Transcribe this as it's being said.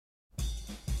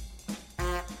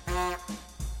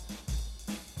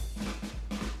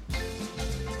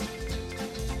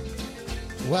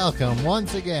Welcome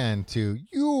once again to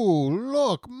You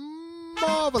Look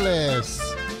Marvelous,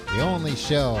 the only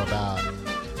show about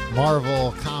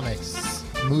Marvel Comics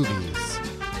movies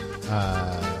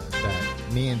that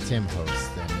me and Tim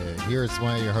host. And here's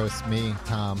one of your hosts, me,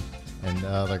 Tom, and the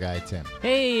other guy, Tim.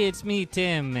 Hey, it's me,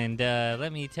 Tim, and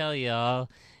let me tell y'all,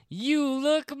 you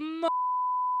look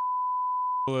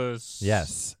marvelous.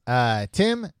 Yes.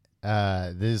 Tim,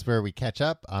 this is where we catch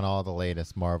up on all the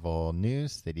latest Marvel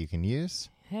news that you can use.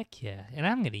 Heck yeah, and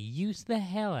I'm going to use the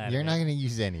hell out of it. You're not going to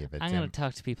use any of it, I'm Tim. going to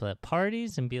talk to people at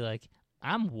parties and be like,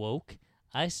 I'm woke.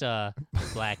 I saw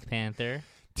Black Panther.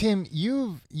 Tim,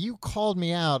 you called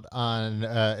me out on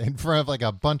in front of like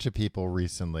a bunch of people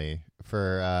recently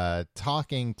for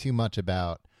talking too much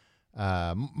about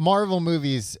Marvel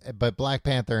movies, but Black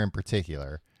Panther in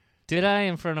particular. Did I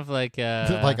in front of like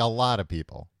a lot of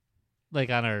people? Like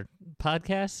on our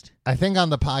podcast? I think on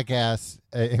the podcast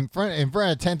in front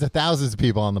of tens of thousands of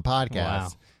people on the podcast,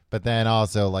 Wow. But then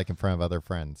also like in front of other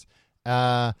friends.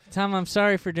 Tom, I'm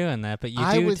sorry for doing that, but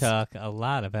you talk a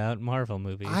lot about Marvel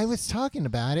movies. I was talking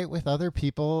about it with other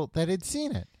people that had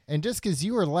seen it, and just because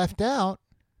you were left out.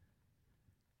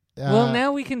 Well,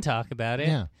 now we can talk about it.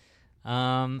 Yeah.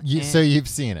 So you've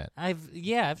seen it. I've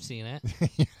seen it.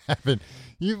 You haven't.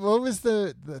 What was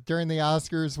the during the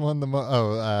Oscars one?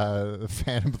 The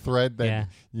Phantom Thread that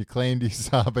you claimed you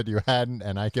saw, but you hadn't,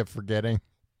 and I kept forgetting.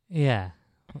 Yeah.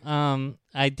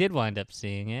 I did wind up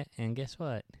seeing it, and guess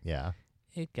what? Yeah.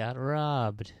 It got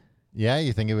robbed. Yeah,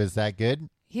 you think it was that good?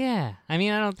 Yeah. I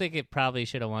mean, I don't think it probably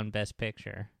should have won Best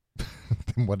Picture.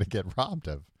 Then what did it get robbed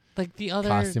of? Like the other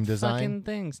costume design? fucking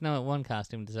things. No, it won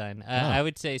costume design. I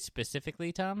would say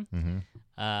specifically, Tom.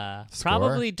 Mm-hmm.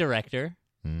 Probably director.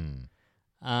 Mm.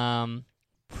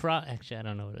 Actually, I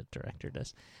don't know what a director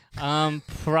does.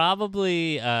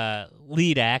 Probably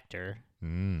lead actor.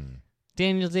 Mm.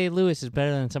 Daniel Day-Lewis is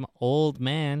better than some old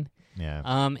man. Yeah.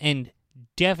 And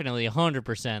definitely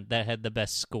 100% that had the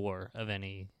best score of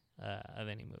any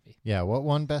movie. Yeah. What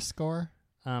won best score?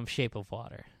 Shape of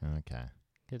Water. Okay.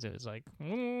 Because it was like...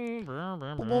 There's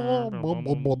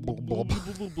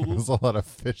a lot of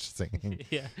fish singing.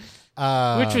 Yeah.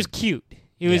 Which was cute.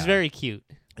 It was very cute.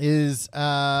 Is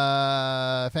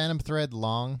Phantom Thread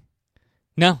long?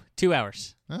 No, 2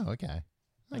 hours. Oh, okay.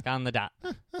 Like on the dot.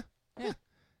 Yeah.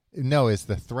 No, is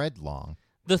the thread long?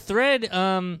 The thread,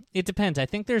 it depends. I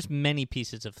think there's many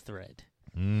pieces of thread.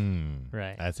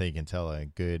 Right. That's how you can tell a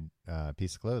good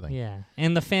piece of clothing. Yeah.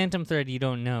 And the Phantom Thread, you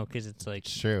don't know because it's like...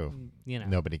 It's true. You know.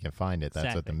 Nobody can find it. That's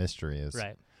Exactly. what the mystery is.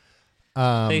 Right.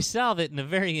 They solve it in a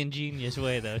very ingenious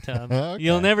way, though, Tom. Okay.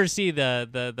 You'll never see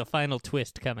the final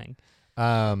twist coming.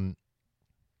 I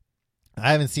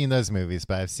haven't seen those movies,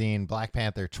 but I've seen Black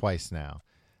Panther twice now.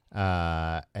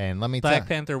 And let me Black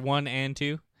Panther 1 and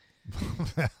 2?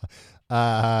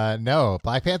 No,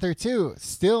 Black Panther 2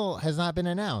 still has not been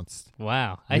announced.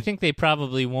 Wow. I think they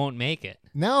probably won't make it.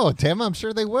 No, Tim, I'm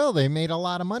sure they will. They made a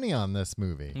lot of money on this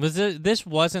movie. This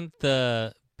wasn't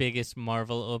the biggest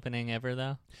Marvel opening ever,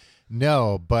 though?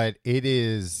 No, but it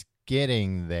is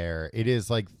getting there. It is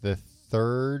like the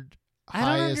third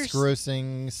highest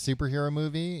grossing superhero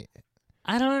movie.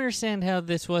 I don't understand how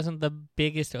this wasn't the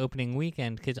biggest opening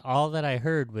weekend, because all that I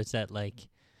heard was that, like,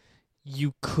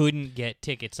 you couldn't get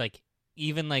tickets. Like,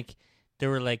 even, like, there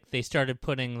were, like, they started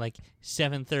putting, like,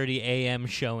 7:30 a.m.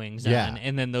 showings on,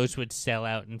 and then those would sell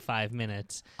out in 5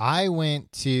 minutes. I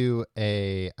went to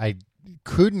I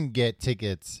couldn't get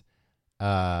tickets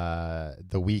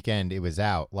the weekend it was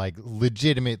out. Like,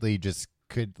 legitimately just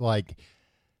could, like,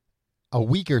 a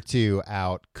week or two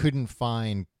out, couldn't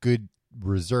find good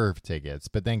reserve tickets,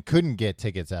 but then couldn't get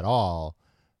tickets at all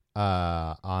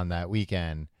on that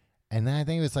weekend. And then I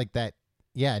think it was like that.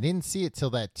 Yeah, I didn't see it till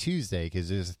that Tuesday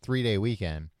because it was a 3-day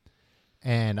weekend.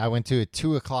 And I went to a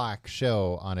 2:00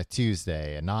 show on a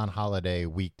Tuesday, a non-holiday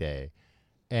weekday.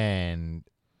 And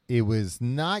it was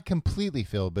not completely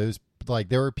filled, but it was like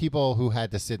there were people who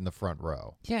had to sit in the front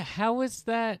row. Yeah, how was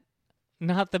that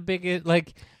not the biggest?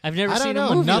 Like, I've never seen a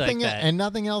movie nothing, like that. And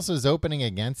nothing else was opening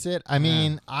against it. I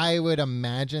mean, I would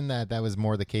imagine that was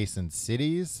more the case in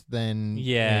cities than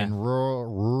in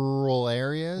rural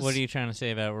areas. What are you trying to say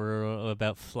about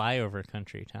flyover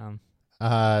country, Tom?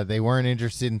 They weren't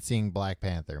interested in seeing Black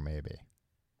Panther, maybe.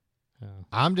 Oh.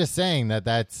 I'm just saying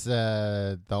that's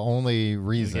the only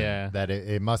reason that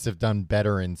it must have done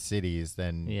better in cities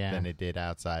than it did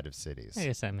outside of cities. I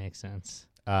guess that makes sense.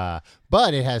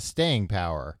 But it has staying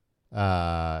power.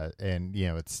 And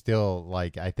it's still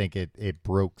like, I think it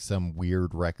broke some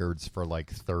weird records for like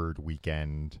third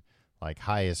weekend, like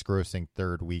highest grossing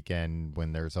third weekend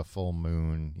when there's a full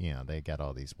moon. They get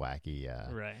all these wacky.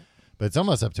 Right. But it's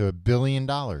almost up to $1 billion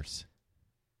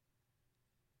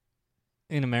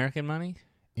In American money?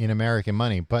 in American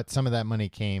money. But some of that money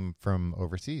came from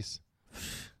overseas.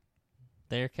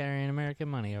 They're carrying American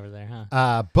money over there,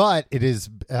 huh? But it is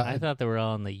I thought they were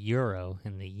all in the euro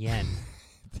and the yen.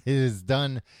 it is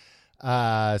done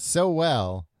so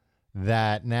well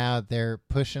that now they're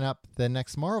pushing up the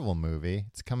next Marvel movie.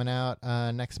 It's coming out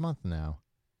next month now.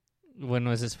 When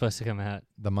was it supposed to come out?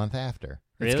 The month after.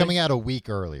 Really? It's coming out a week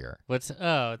earlier.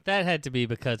 That had to be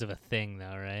because of a thing,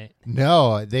 though, right?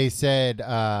 No, they said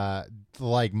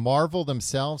like Marvel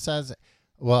themselves has.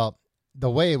 Well,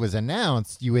 the way it was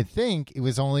announced, you would think it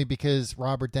was only because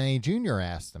Robert Downey Jr.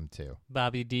 asked them to.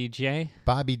 Bobby DJ?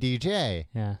 Bobby DJ.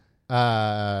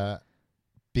 Yeah.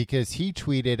 Because he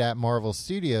tweeted at Marvel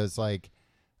Studios like,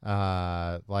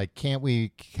 can't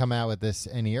we come out with this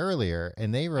any earlier?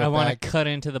 And they wrote I want back, to cut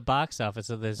into the box office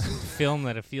of this film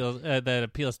that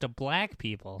appeals to black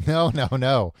people.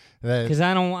 No. Because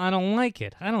I don't like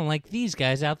it. I don't like these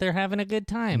guys out there having a good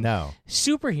time. No.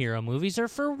 Superhero movies are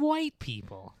for white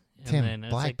people. And Tim, then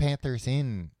it's Black like, Panther's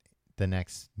in the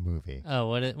next movie. Oh,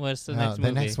 what's the No, next movie?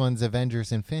 the next one's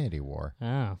Avengers Infinity War.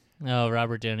 Oh,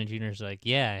 Robert Downey Jr.'s like,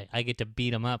 yeah, I get to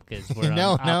beat him up because we're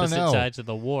No, on opposite no. sides of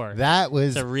the war. That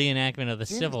was It's a reenactment of the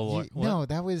Civil War. No,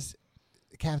 that was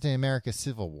Captain America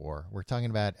Civil War. We're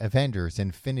talking about Avengers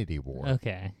Infinity War.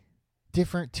 Okay.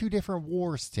 Two different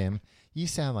wars, Tim. You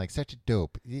sound like such a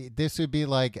dope. This would be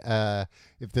like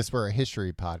if this were a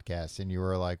history podcast and you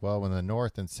were like, well, when the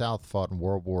North and South fought in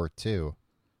World War II.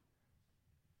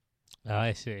 Oh,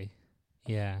 I see.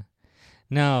 Yeah.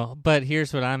 No, but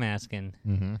here's what I'm asking.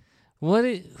 Mm-hmm.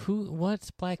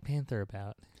 What's Black Panther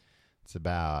about? It's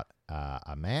about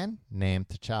a man named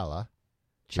T'Challa.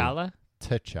 Chala?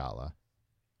 T'Challa.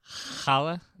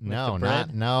 Chala?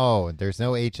 No. There's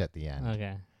no H at the end.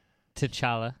 Okay.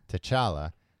 T'Challa.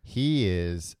 T'Challa. He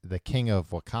is the king of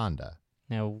Wakanda.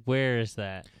 Now, where is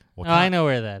that? I know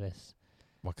where that is.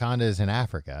 Wakanda is in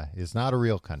Africa. It's not a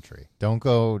real country. Don't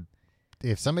go.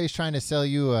 If somebody's trying to sell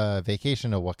you a vacation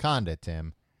to Wakanda,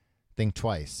 Tim, think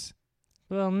twice.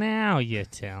 Well, now you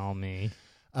tell me.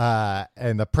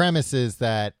 And the premise is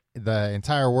that the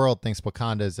entire world thinks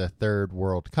Wakanda is a third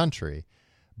world country,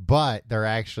 but they're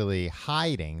actually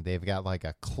hiding. They've got like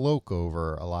a cloak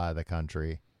over a lot of the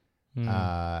country.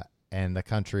 And the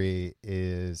country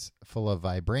is full of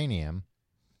vibranium,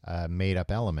 a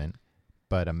made-up element,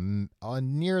 but a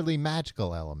nearly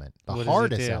magical element. The What does it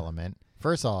hardest do? element.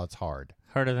 First of all, it's hard.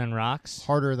 Harder than rocks?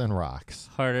 Harder than rocks.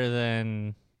 Harder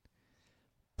than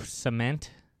cement?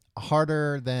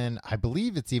 Harder than, I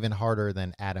believe it's even harder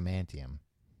than adamantium,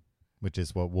 which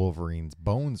is what Wolverine's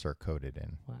bones are coated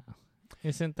in. Wow.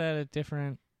 Isn't that a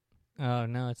different... Oh,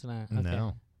 no, it's not. Okay.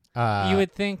 No. You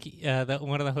would think that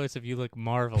one of the hosts of You Look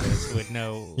Marvelous would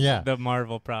know Yeah. the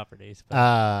Marvel properties.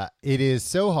 But It is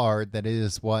so hard that it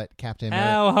is what Captain America...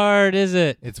 how hard is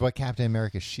it? It's what Captain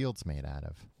America's shield's made out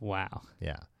of. Wow.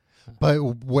 Yeah. But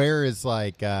where is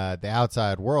like the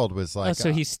outside world was like...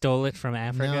 so he stole it from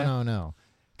Africa? No.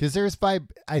 Because there's I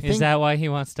think Is that why he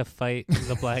wants to fight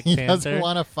the Black he Panther? doesn't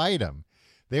want to fight him.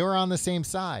 They were on the same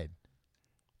side.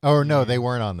 Or no, they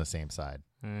weren't on the same side.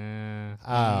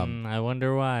 I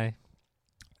wonder why.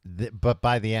 But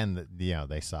by the end,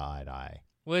 they saw eye to eye.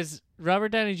 Was Robert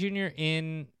Downey Jr.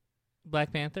 in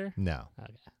Black Panther? No.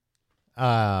 Okay.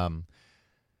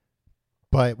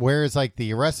 But whereas like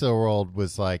the rest of the world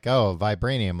was like, oh,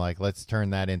 vibranium, like let's turn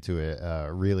that into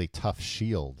a really tough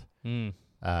shield. In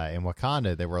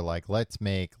Wakanda, they were like, let's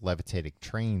make levitating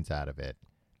trains out of it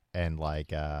and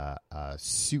like a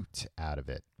suit out of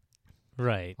it.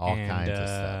 Right. All kinds of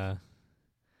stuff.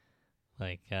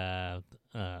 Like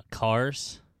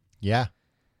cars. Yeah.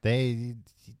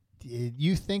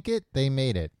 You think it, they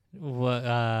made it.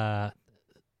 What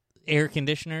air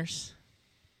conditioners?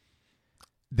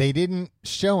 They didn't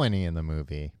show any in the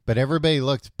movie, but everybody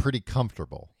looked pretty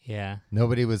comfortable. Yeah.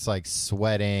 Nobody was like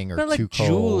sweating or But too like cold.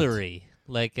 jewelry,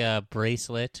 like a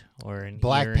bracelet or an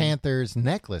Black earring. Panther's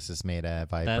necklace is made out of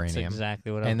vibranium. That's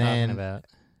exactly what I'm And talking then- about.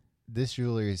 This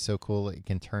jewelry is so cool it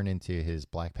can turn into his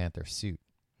Black Panther suit.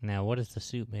 Now, what is the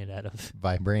suit made out of?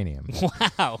 Vibranium.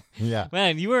 Wow. Yeah.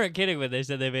 Man, you weren't kidding when they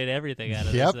said they made everything out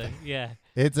of Yep. this thing. Yeah.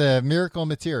 It's a miracle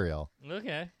material.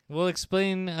 Okay. We'll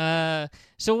explain.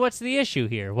 So what's the issue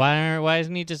here? Why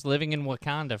isn't he just living in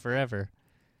Wakanda forever?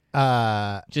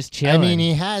 Just chilling. I mean,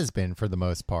 he has been for the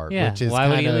most part. Yeah, Which is why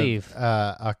would kind he of, leave?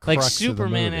 a crux like of the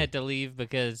Superman movie. had to leave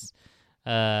because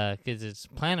his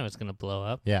planet was going to blow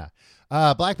up. Yeah.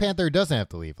 Black Panther doesn't have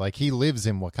to leave. Like he lives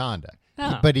in Wakanda.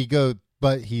 Oh.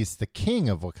 But he's the king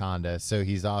of Wakanda, so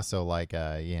he's also like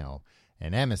an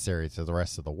an emissary to the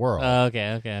rest of the world.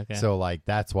 Okay. So, like,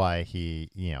 that's why he,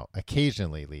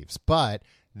 occasionally leaves. But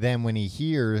then when he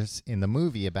hears in the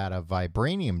movie about a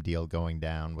vibranium deal going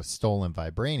down with stolen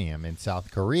vibranium in South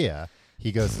Korea,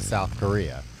 he goes to South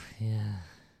Korea. Yeah.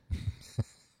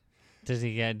 Does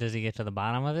he get to the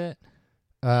bottom of it?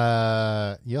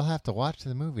 You'll have to watch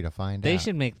the movie to find out. They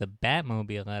should make the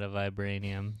Batmobile out of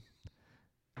vibranium.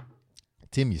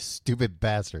 Tim, you stupid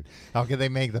bastard. How can they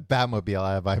make the Batmobile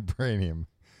out of vibranium?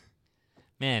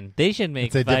 Man, they should make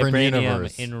It's a different vibranium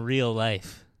universe. in real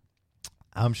life.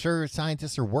 I'm sure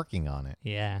scientists are working on it.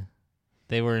 Yeah.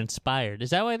 They were inspired.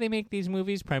 Is that why they make these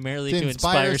movies? Primarily To to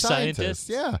inspire inspire scientists,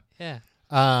 scientists? yeah.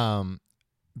 Yeah.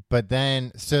 But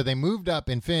then, so they moved up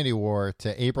Infinity War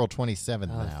to April 27th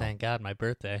Oh, now. thank God, my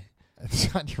birthday.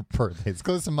 It's not your birthday. It's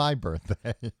close to my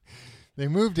birthday. They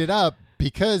moved it up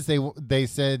because they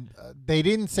said they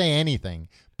didn't say anything,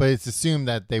 but it's assumed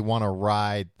that they want to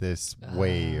ride this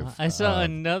wave. I saw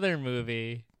another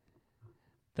movie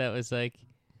that was like,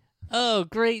 oh,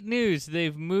 great news.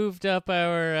 They've moved up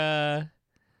our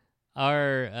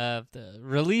the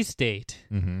release date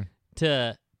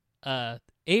to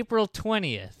April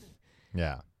 20th.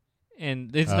 Yeah.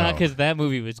 And it's not because that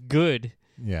movie was good.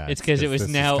 Yeah. It's because it was this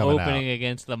is now coming opening out.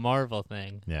 against the Marvel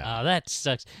thing. Yeah. Oh, that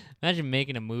sucks. Imagine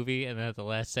making a movie and then at the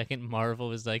last second, Marvel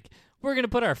was like, we're going to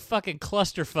put our fucking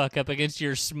clusterfuck up against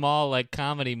your small, like,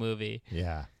 comedy movie.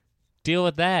 Yeah. Deal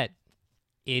with that,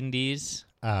 indies.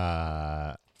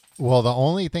 Well, the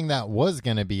only thing that was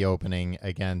going to be opening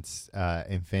against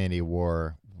Infinity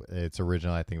War, its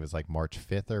original, I think it was like March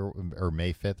 5th or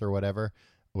May 5th or whatever,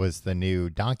 was the new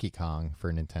Donkey Kong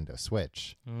for Nintendo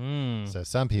Switch. So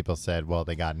some people said, well,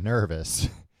 they got nervous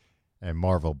and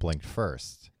Marvel blinked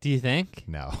first. Do you think?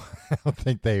 No, I don't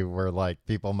think they were like,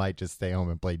 people might just stay home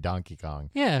and play Donkey Kong.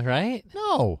 Yeah, right?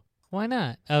 No. Why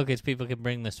not? Oh, because people can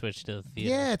bring the Switch to the theater.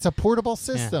 Yeah, it's a portable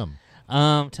system.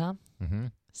 Tom, Mm-hmm.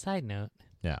 side note.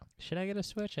 Yeah. Should I get a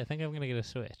Switch? I think I'm going to get a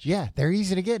Switch. Yeah, they're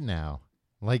easy to get now.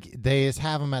 Like, they just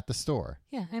have them at the store.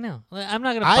 Yeah, I know. I'm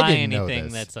not going to I buy didn't know anything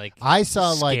this. that's like I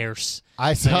saw scarce.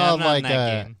 I saw I'm not like in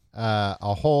that game.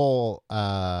 a whole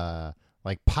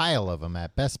like pile of them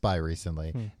at Best Buy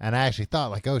recently, and I actually thought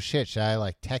like, oh shit, should I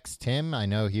like text Tim? I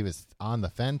know he was on the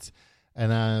fence,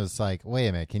 and I was like, wait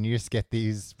a minute, can you just get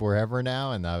these wherever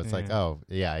now? And I was like, oh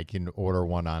yeah, I can order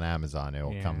one on Amazon. It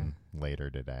will come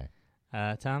later today.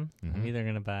 Tom, I'm either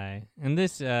going to buy, and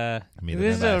this I'm either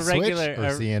this is gonna buy a Switch regular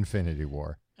or see Infinity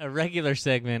War. a regular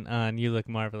segment on You Look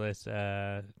Marvelous,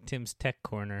 Tim's Tech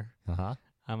Corner.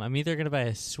 I'm either going to buy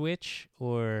a Switch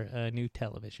or a new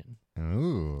television.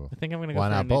 Ooh. I think I'm going to go Why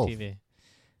for not a new both? TV.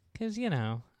 Because, you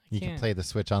can play the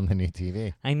Switch on the new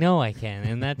TV. I know I can,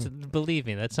 and that's, believe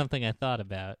me, that's something I thought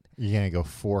about. You gonna go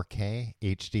 4K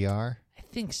HDR? I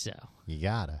think so. You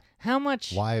gotta. How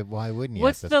much? Why wouldn't you?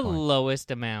 What's at this the point?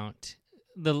 lowest amount?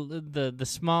 The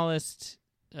smallest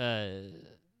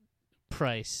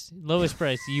price, lowest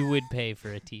price you would pay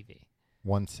for a TV?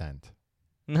 1 cent.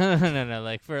 No.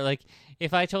 Like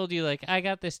if I told you like I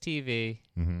got this TV,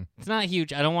 it's not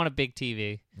huge. I don't want a big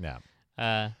TV. Yeah.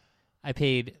 I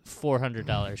paid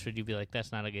 $400. Would you be like,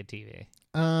 that's not a good TV?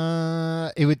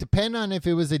 It would depend on if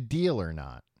it was a deal or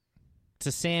not. It's a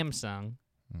Samsung.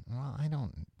 Well, I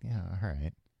don't. Yeah, all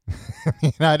right. I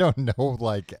mean, I don't know.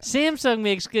 Like Samsung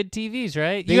makes good TVs,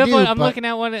 right? They You have do, one, I'm but- looking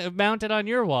at one mounted on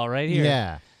your wall right here.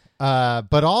 yeah.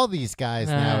 But all these guys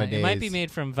nowadays. It might be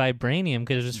made from vibranium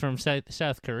because it was from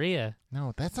South Korea.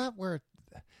 No, that's not where.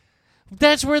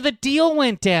 That's where the deal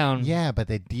went down. Yeah, but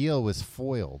the deal was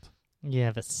foiled.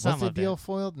 Yeah, but some Was the of deal it.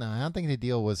 foiled? No, I don't think the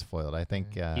deal was foiled. I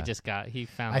think He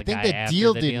found. I the think guy the after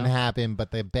deal the didn't happen,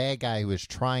 but the bad guy who was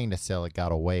trying to sell it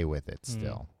got away with it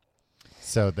still.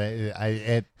 So No they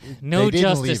didn't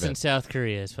justice leave in it. South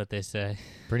Korea is what they say.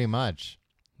 Pretty much.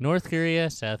 North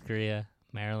Korea, South Korea,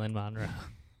 Marilyn Monroe.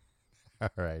 All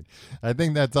right. I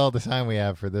think that's all the time we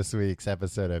have for this week's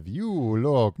episode of You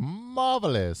Look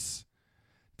Marvelous.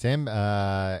 Tim,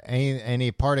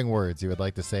 any parting words you would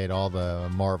like to say to all the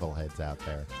Marvel heads out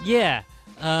there? Yeah.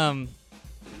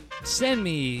 Send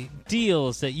me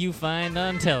deals that you find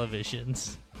on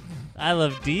televisions. I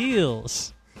love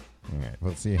deals. All right.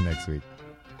 We'll see you next week.